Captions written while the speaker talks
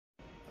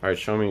Alright,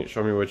 show me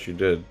what you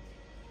did.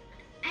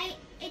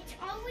 It's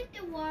all with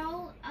the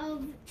wall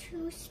of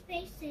 2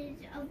 spaces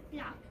of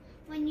block.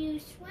 When you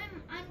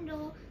swim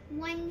under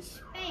 1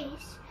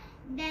 space,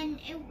 then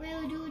it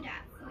will do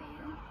that for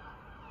you.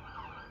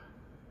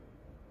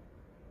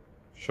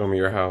 Show me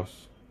your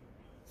house.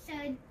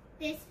 So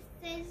this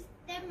is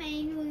the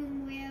main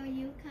room where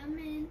you come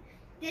in.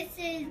 This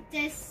is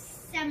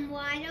just some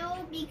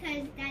water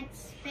because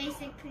that's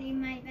basically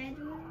my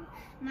bedroom,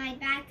 my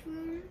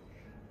bathroom.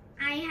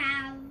 I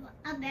have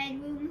a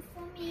bedroom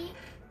for me.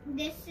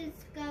 This is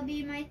gonna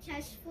be my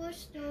chest for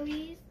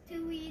stories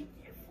to read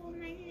for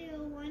my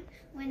little one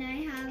when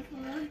I have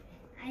her.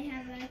 I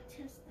have a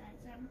chest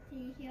that's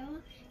empty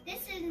here. This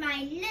is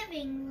my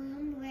living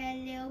room with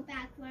a little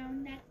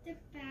background at the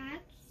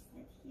back.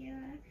 Sit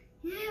here.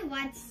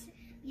 Watch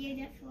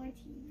beautiful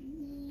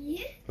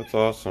TV. That's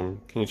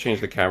awesome. Can you change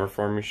the camera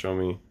for me? Show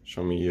me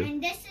you.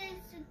 And this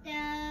is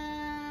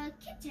the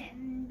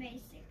kitchen,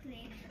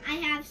 basically. I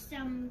have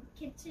some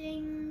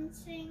kitchen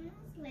things,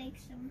 like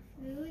some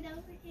food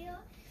over here,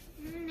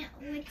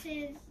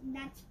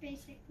 that's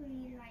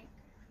basically like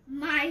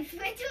my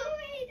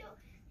refrigerator.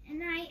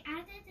 And I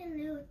added a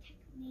little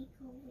technique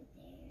over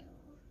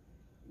there.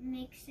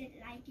 Makes it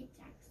like it's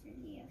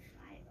actually a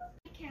fire.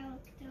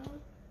 Character.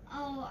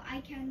 Oh,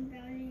 I can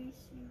barely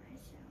see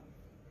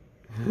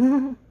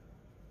myself.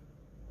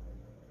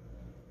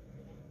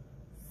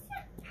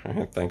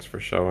 Thanks for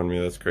showing me.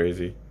 That's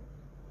crazy.